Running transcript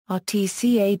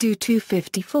RTCA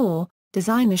DO-254,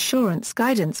 Design Assurance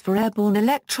Guidance for Airborne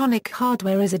Electronic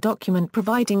Hardware is a document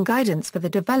providing guidance for the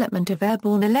development of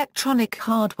airborne electronic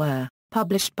hardware,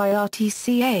 published by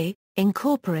RTCA,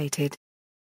 Incorporated.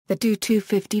 The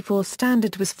DO-254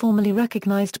 standard was formally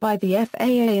recognized by the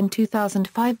FAA in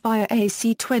 2005 via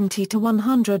AC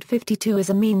 20-152 as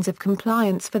a means of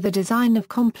compliance for the design of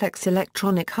complex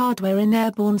electronic hardware in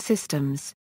airborne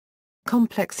systems.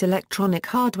 Complex electronic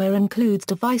hardware includes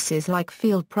devices like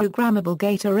field programmable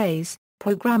gate arrays,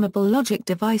 programmable logic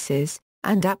devices,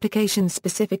 and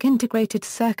application-specific integrated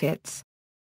circuits.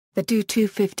 The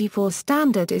DO-254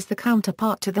 standard is the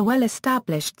counterpart to the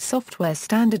well-established software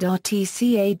standard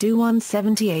RTCA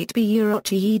DO-178B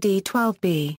EuroCE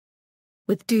D12B.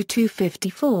 With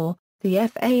DO-254, the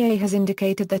FAA has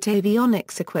indicated that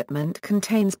avionics equipment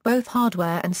contains both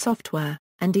hardware and software,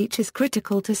 and each is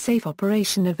critical to safe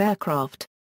operation of aircraft.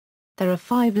 There are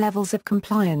 5 levels of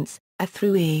compliance, A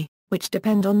through E, which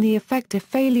depend on the effect a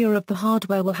failure of the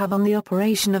hardware will have on the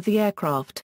operation of the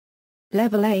aircraft.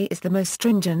 Level A is the most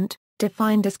stringent,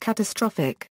 defined as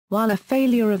catastrophic, while a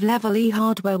failure of Level E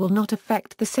hardware will not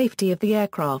affect the safety of the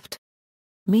aircraft.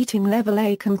 Meeting Level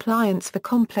A compliance for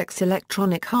complex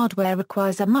electronic hardware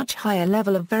requires a much higher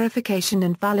level of verification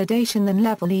and validation than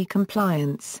Level E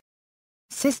compliance.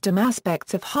 System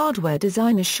aspects of hardware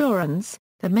design assurance.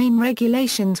 The main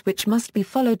regulations which must be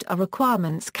followed are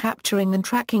requirements capturing and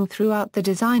tracking throughout the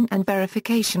design and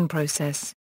verification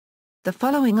process. The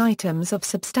following items of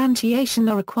substantiation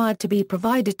are required to be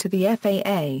provided to the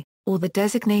FAA, or the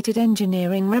designated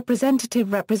engineering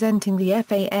representative representing the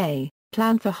FAA: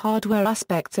 plan for hardware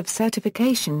aspects of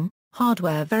certification,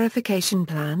 hardware verification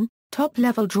plan,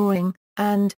 top-level drawing,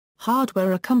 and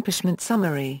hardware accomplishment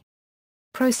summary.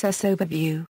 Process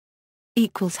overview.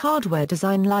 Hardware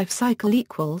design life cycle.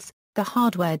 The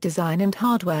hardware design and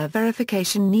hardware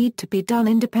verification need to be done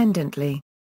independently.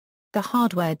 The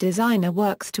hardware designer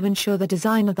works to ensure the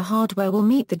design of the hardware will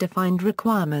meet the defined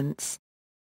requirements.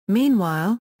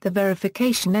 Meanwhile, the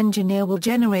verification engineer will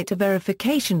generate a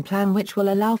verification plan which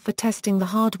will allow for testing the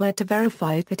hardware to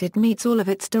verify that it meets all of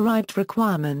its derived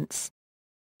requirements.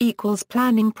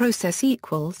 Planning process.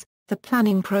 The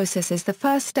planning process is the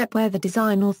first step where the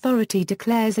design authority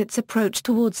declares its approach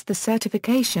towards the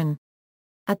certification.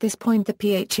 At this point the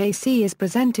PHAC is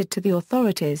presented to the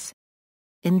authorities.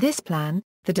 In this plan,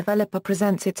 the developer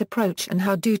presents its approach and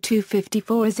how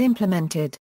DO-254 is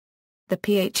implemented. The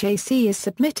PHAC is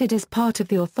submitted as part of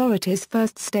the authority's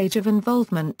first stage of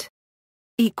involvement.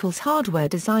 Hardware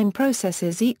design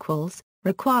processes.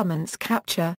 Requirements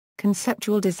capture,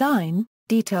 conceptual design,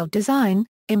 detailed design,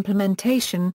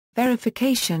 implementation,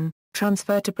 verification,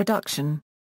 transfer to production.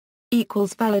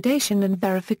 Validation and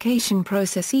verification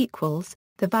process.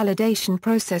 The validation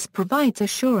process provides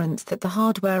assurance that the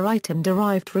hardware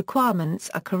item-derived requirements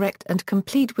are correct and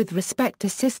complete with respect to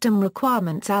system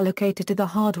requirements allocated to the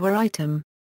hardware item.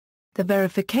 The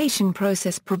verification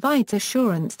process provides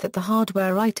assurance that the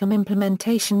hardware item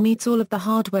implementation meets all of the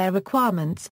hardware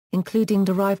requirements, including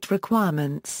derived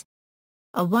requirements.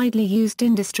 A widely used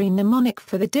industry mnemonic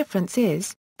for the difference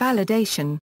is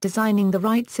validation, designing the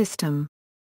right system.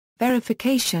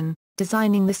 Verification,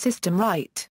 designing the system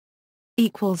right.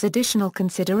 Additional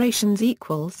considerations.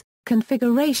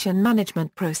 Configuration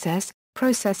management process,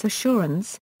 process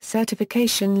assurance,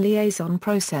 certification liaison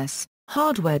process,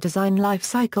 hardware design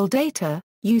lifecycle data,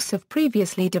 use of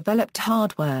previously developed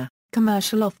hardware,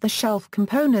 commercial off-the-shelf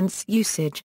components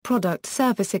usage, product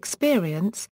service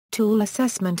experience, tool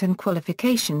assessment and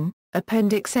qualification.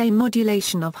 Appendix A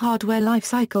modulation of hardware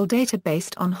lifecycle data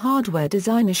based on hardware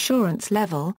design assurance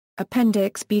level.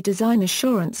 Appendix B design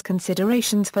assurance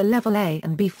considerations for level A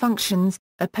and B functions.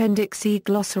 Appendix C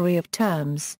glossary of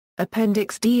terms.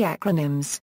 Appendix D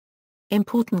acronyms.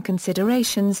 Important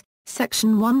considerations.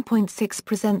 Section 1.6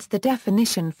 presents the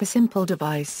definition for simple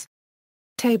device.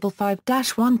 Table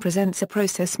 5-1 presents a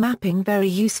process mapping very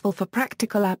useful for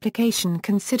practical application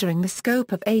considering the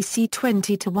scope of AC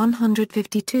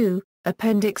 20-152.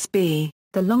 Appendix B,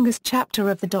 the longest chapter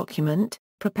of the document,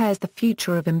 prepares the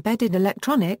future of embedded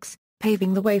electronics,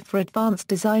 paving the way for advanced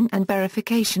design and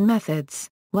verification methods,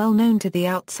 well known to the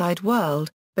outside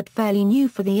world, but fairly new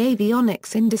for the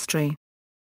avionics industry.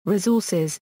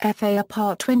 Resources: FAA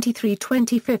Part 23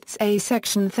 25th A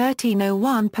Section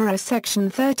 1301 para Section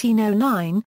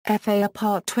 1309, FAA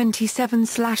Part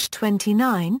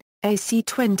 27/29, AC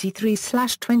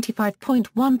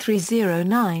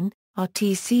 23/25.1309,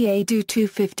 RTCA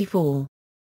DO-254.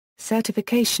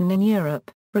 Certification in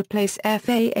Europe, replace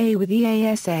FAA with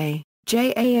EASA,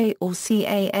 JAA or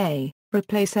CAA,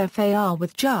 replace FAR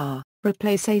with JAR,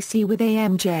 replace AC with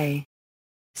AMJ.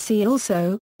 See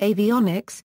also,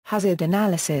 Avionics, Hazard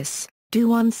Analysis,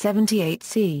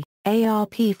 DO-178C,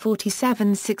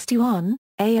 ARP4761,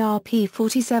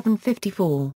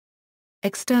 ARP4754.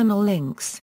 External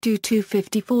links,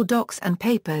 DO-254 Docs and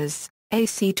Papers,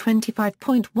 AC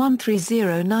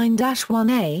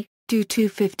 25.1309-1A,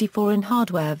 DO-254 in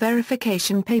Hardware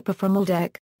Verification Paper from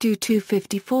ALDEC,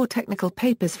 DO-254 Technical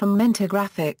Papers from Mentor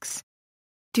Graphics.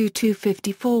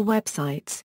 DO-254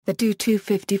 Websites, the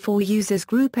DO-254 Users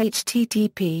Group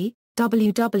http,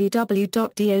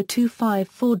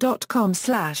 www.do254.com/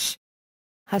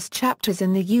 has chapters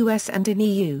in the US and in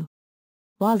EU.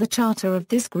 While the charter of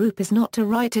this group is not to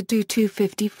write a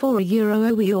DO-254 a Euro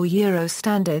OE or Euro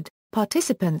standard,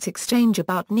 participants exchange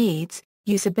about needs,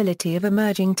 usability of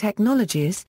emerging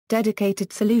technologies,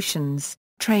 dedicated solutions,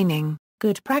 training,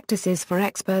 good practices for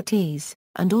expertise,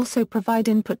 and also provide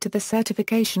input to the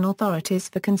certification authorities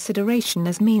for consideration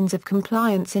as means of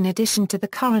compliance in addition to the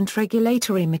current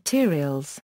regulatory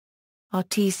materials.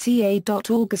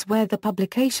 RTCA.org is where the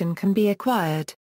publication can be acquired.